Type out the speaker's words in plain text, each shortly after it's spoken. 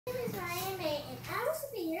is Ryan May, and I was to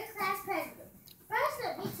be your class president. First,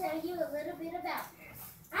 let me tell you a little bit about me.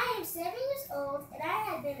 I am 7 years old, and I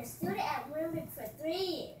have been a student at Winbrook for 3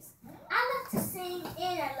 years. I love to sing,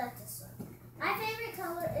 and I love to swim. My favorite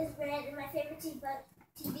color is red, and my favorite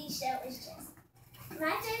TV show is Jessie.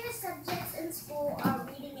 My favorite subjects in school are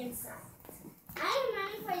reading and science. I am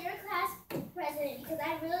running for your class president because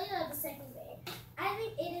I really love the second grade. I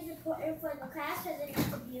think it is important for the class president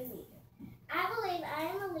to be a leader. I believe I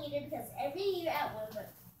am a leader because every year at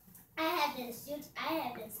Winbrook, I have been student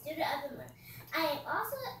of the month. I am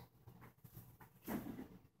also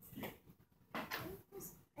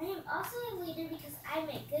a leader because I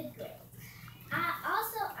make good grades. I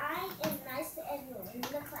am nice to everyone in the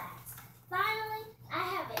class. Finally, I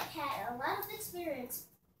have had a lot of experience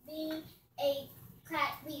being a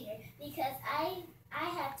class leader because I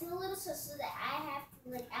have 2 little sisters that I have to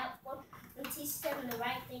look out for and teach them the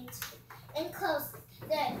right thing to do. In closing,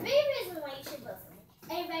 there are 3 reasons why you should vote for me.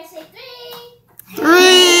 Everybody say 3.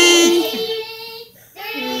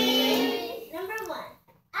 3. Number 1,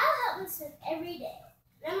 I'll help Miss Smith every day.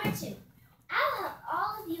 Number 2, I'll help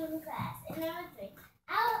all of you in the class. And number 3,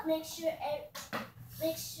 I will make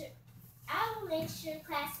sure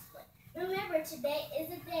class is fun. Remember, today is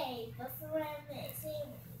a day, but for what I may say,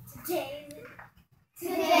 today is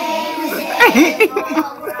a day for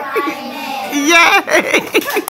Friday. Yay!